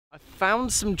I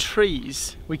found some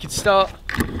trees. We could start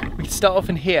off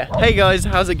in here. Hey guys,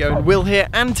 how's it going? Will here,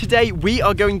 and today we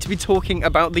are going to be talking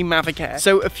about the Mavic Air.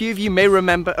 So a few of you may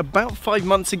remember about 5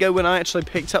 months ago when I actually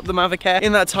picked up the Mavic Air.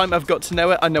 In that time I've got to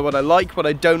know it. I know what I like, what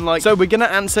I don't like. So we're gonna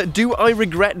answer, do I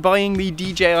regret buying the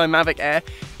DJI Mavic Air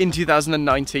in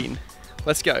 2019?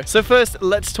 Let's go. So first,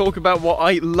 let's talk about what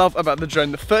I love about the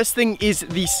drone. The first thing is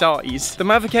the size. The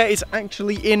Mavic Air is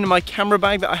actually in my camera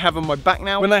bag that I have on my back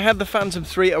now. When I had the Phantom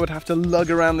 3, I would have to lug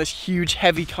around this huge,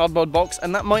 heavy cardboard box,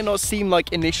 and that might not seem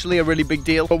like initially a really big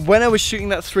deal, but when I was shooting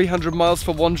that 300 miles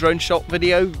for one drone shot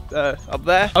video up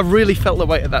there, I really felt the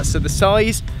weight of that. So the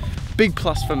size, big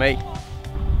plus for me.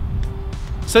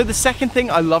 So the second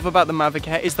thing I love about the Mavic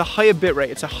Air is the higher bitrate.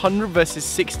 It's 100 versus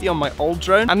 60 on my old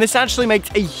drone, and this actually makes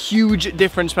a huge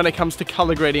difference when it comes to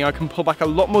color grading. I can pull back a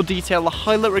lot more detail, the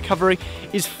highlight recovery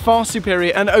is far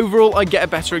superior, and overall I get a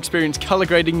better experience color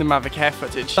grading the Mavic Air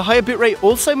footage. The higher bitrate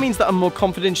also means that I'm more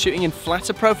confident shooting in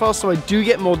flatter profiles, so I do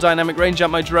get more dynamic range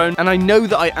out my drone, and I know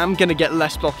that I am gonna get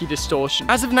less blocky distortion.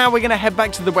 As of now, we're gonna head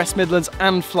back to the West Midlands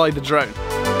and fly the drone.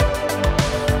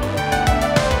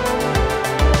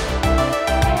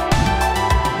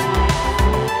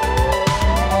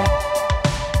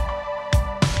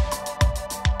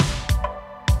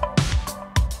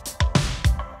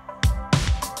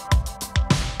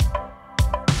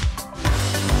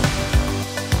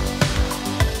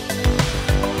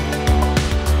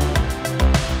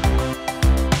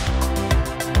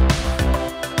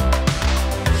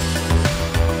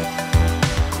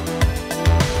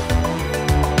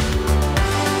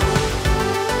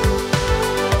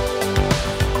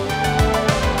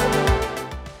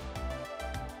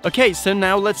 Okay, so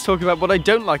now let's talk about what I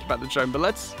don't like about the drone, but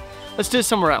let's do it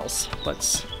somewhere else.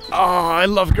 Oh, I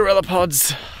love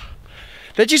GorillaPods.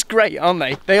 They're just great, aren't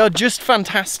they? They are just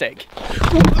fantastic.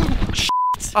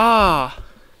 Oh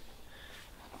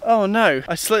no,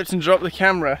 I slipped and dropped the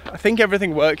camera. I think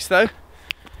everything works though.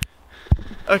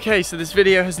 Okay, so this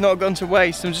video has not gone to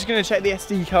waste. I'm just gonna check the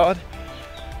SD card.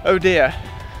 Oh dear.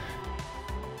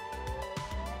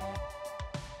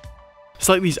 It's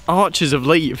like these arches of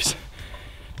leaves.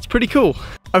 Pretty cool.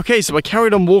 Okay, so I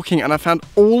carried on walking and I found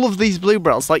all of these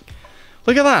bluebells. Like,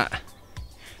 look at that.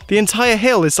 The entire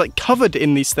hill is like covered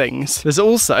in these things. There's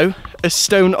also a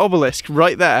stone obelisk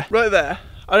right there. Right there.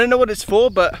 I don't know what it's for,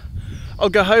 but I'll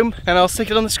go home and I'll stick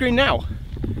it on the screen now.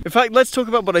 In fact, let's talk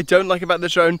about what I don't like about the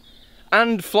drone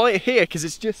and fly it here, because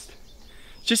it's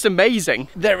just amazing.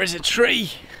 There is a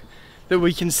tree that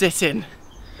we can sit in.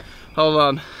 Hold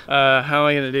on. How am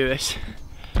I gonna do this?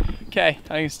 Okay,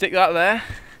 I can stick that there.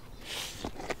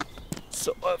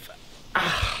 Sort of.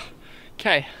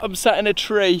 Okay, I'm sat in a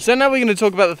tree. So now we're going to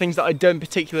talk about the things that I don't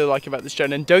particularly like about this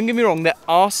drone, and don't get me wrong, there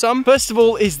are some. First of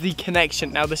all is the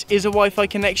connection. Now this is a Wi-Fi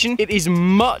connection. It is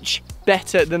much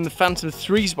better than the Phantom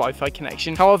 3's Wi-Fi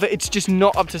connection. However, it's just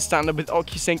not up to standard with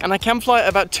OcuSync, and I can fly at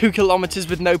about 2 kilometers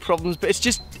with no problems, but it's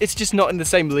just not in the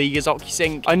same league as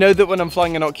OcuSync. I know that when I'm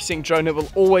flying an OcuSync drone, it will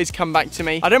always come back to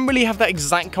me. I don't really have that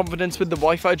exact confidence with the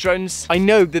Wi-Fi drones. I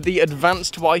know that the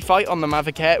advanced Wi-Fi on the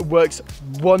Mavic Air works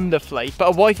wonderfully, but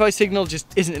a Wi-Fi signal just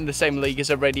isn't in the same league as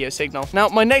a radio signal. Now,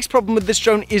 my next problem with this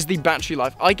drone is the battery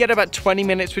life. I get about 20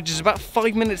 minutes, which is about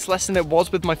 5 minutes less than it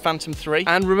was with my Phantom 3.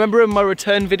 And remember in my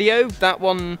return video, that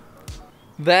one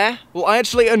there? Well, I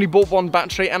actually only bought one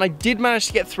battery, and I did manage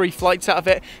to get 3 flights out of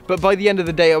it, but by the end of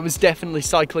the day, I was definitely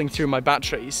cycling through my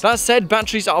batteries. That said,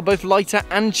 batteries are both lighter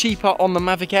and cheaper on the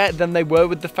Mavic Air than they were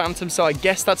with the Phantom, so I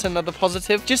guess that's another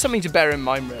positive. Just something to bear in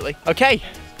mind, really. Okay,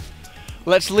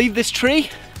 let's leave this tree,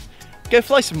 go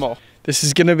fly some more. This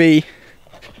is gonna be,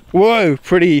 whoa,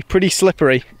 pretty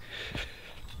slippery.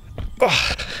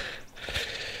 Oh.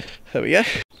 There we go.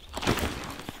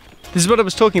 This is what I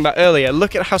was talking about earlier.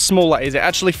 Look at how small that is. It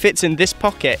actually fits in this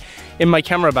pocket in my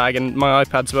camera bag, and my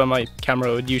iPad's where my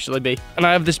camera would usually be. And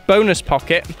I have this bonus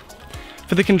pocket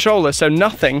for the controller, so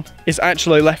nothing is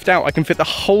actually left out. I can fit the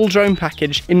whole drone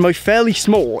package in my fairly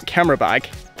small camera bag.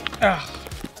 Ugh.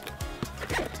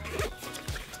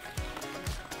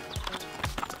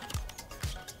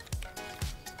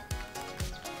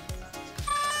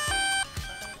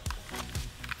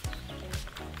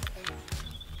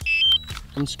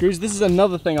 Screws. This is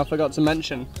another thing I forgot to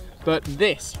mention, but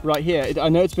this right here, I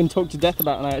know it's been talked to death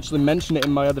about, and I actually mentioned it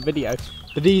in my other video,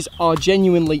 but these are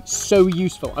genuinely so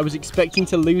useful. I was expecting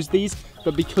to lose these,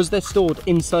 but because they're stored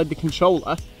inside the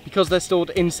controller,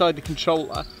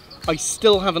 I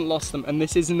still haven't lost them, and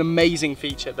this is an amazing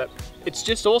feature that it's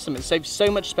just awesome. It saves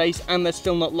so much space and they're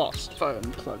still not lost. Phone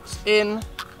plugs in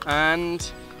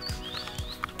and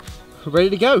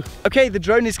ready to go. Okay, the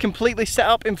drone is completely set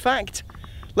up. In fact,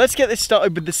 let's get this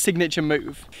started with the signature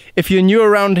move. If you're new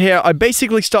around here, I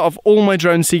basically start off all my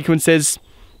drone sequences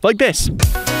like this.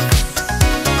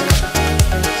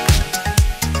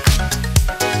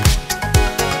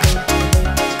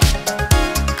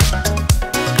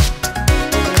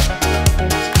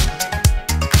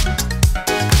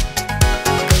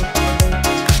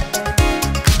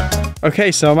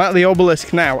 Okay, so I'm at the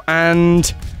obelisk now,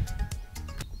 and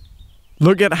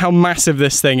look at how massive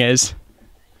this thing is.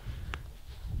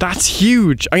 That's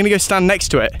huge. I'm gonna go stand next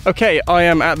to it. Okay, I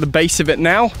am at the base of it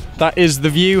now. That is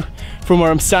the view from where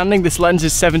I'm standing. This lens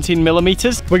is 17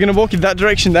 millimeters. We're gonna walk in that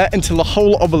direction there until the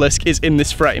whole obelisk is in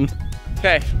this frame.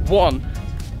 Okay, 1,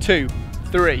 2,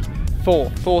 3, 4,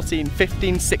 14,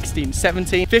 15, 16,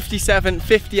 17, 57,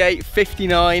 58,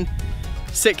 59,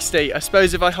 60. I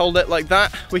suppose if I hold it like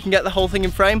that, we can get the whole thing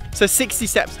in frame. So 60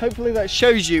 steps. Hopefully that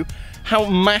shows you how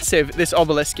massive this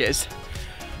obelisk is.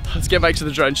 Let's get back to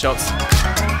the drone shots.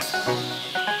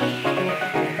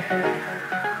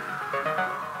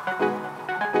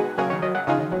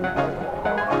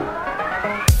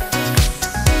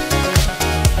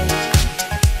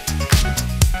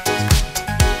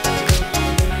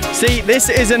 See, this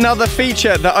is another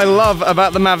feature that I love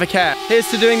about the Mavic Air.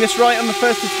 Here's to doing this right on the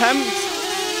first attempt.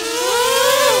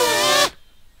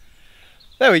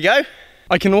 There we go.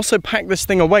 I can also pack this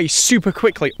thing away super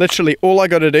quickly. Literally, all I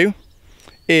gotta do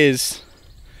is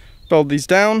fold these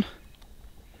down,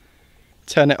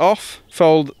 turn it off,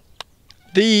 fold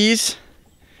these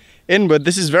inward.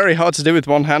 This is very hard to do with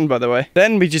one hand, by the way.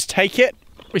 Then we just take it,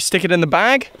 we stick it in the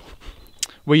bag,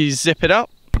 we zip it up,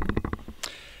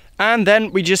 and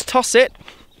then we just toss it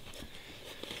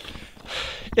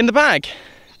in the bag.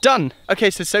 Done.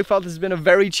 Okay, so far this has been a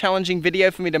very challenging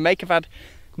video for me to make. I've had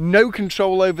no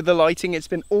control over the lighting. It's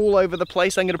been all over the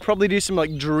place. I'm gonna probably do some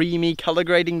like dreamy color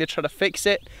grading to try to fix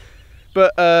it.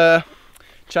 But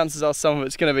chances are some of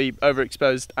it's gonna be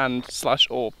overexposed and /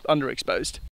 or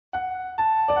underexposed.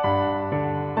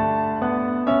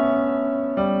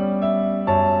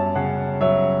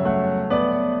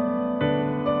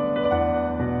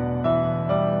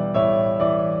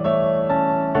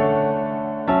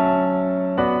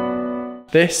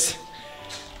 This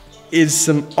is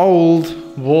some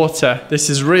old water. This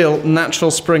is real natural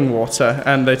spring water,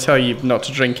 and they tell you not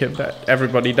to drink it, but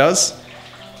everybody does.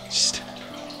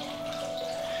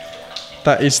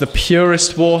 That is the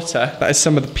purest water. That is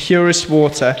some of the purest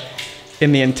water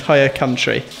in the entire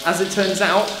country. As it turns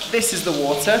out, this is the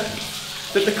water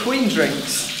that the Queen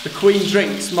drinks. The Queen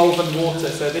drinks Malvern water,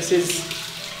 so this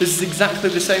is exactly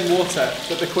the same water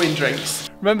that the Queen drinks.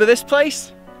 Remember this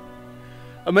place?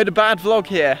 I made a bad vlog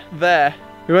here, there.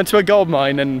 We went to a gold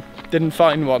mine and didn't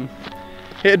find one.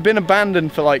 It had been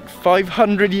abandoned for like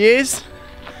 500 years.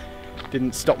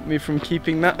 Didn't stop me from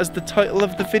keeping that as the title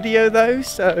of the video though,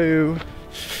 so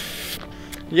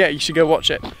yeah, you should go watch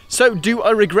it. So, do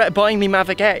I regret buying the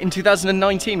Mavic Air in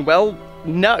 2019? Well,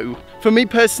 no. For me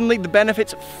personally, the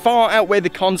benefits far outweigh the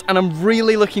cons, and I'm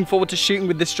really looking forward to shooting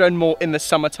with this drone more in the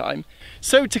summertime.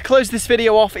 So to close this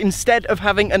video off, instead of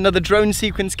having another drone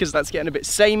sequence, because that's getting a bit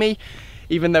samey,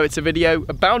 even though it's a video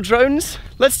about drones,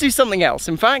 let's do something else.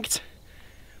 In fact,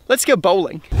 let's go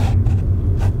bowling.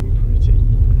 Not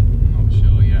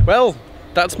sure yet. Well,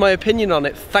 that's my opinion on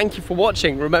it. Thank you for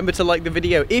watching. Remember to like the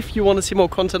video. If you want to see more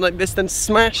content like this, then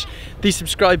smash the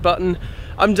subscribe button.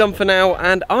 I'm done for now,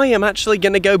 and I am actually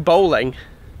gonna go bowling.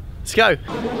 Let's go.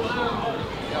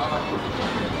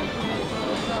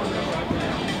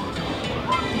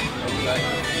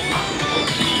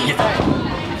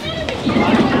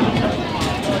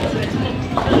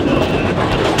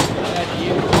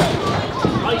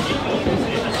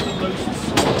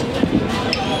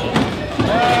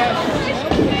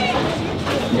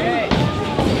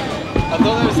 I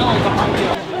thought there was someone behind you.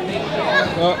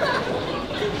 Oh.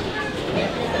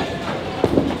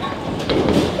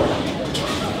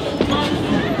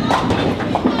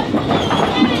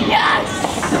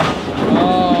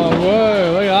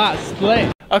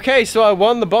 Split. Okay, so I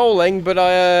won the bowling, but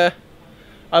I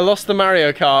lost the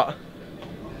Mario Kart.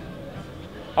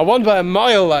 I won by a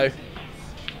mile though.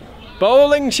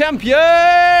 Bowling champion!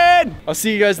 I'll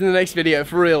see you guys in the next video,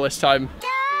 for real this time.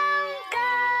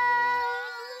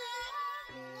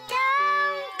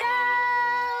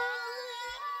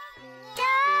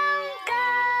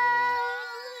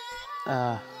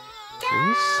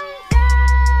 Peace.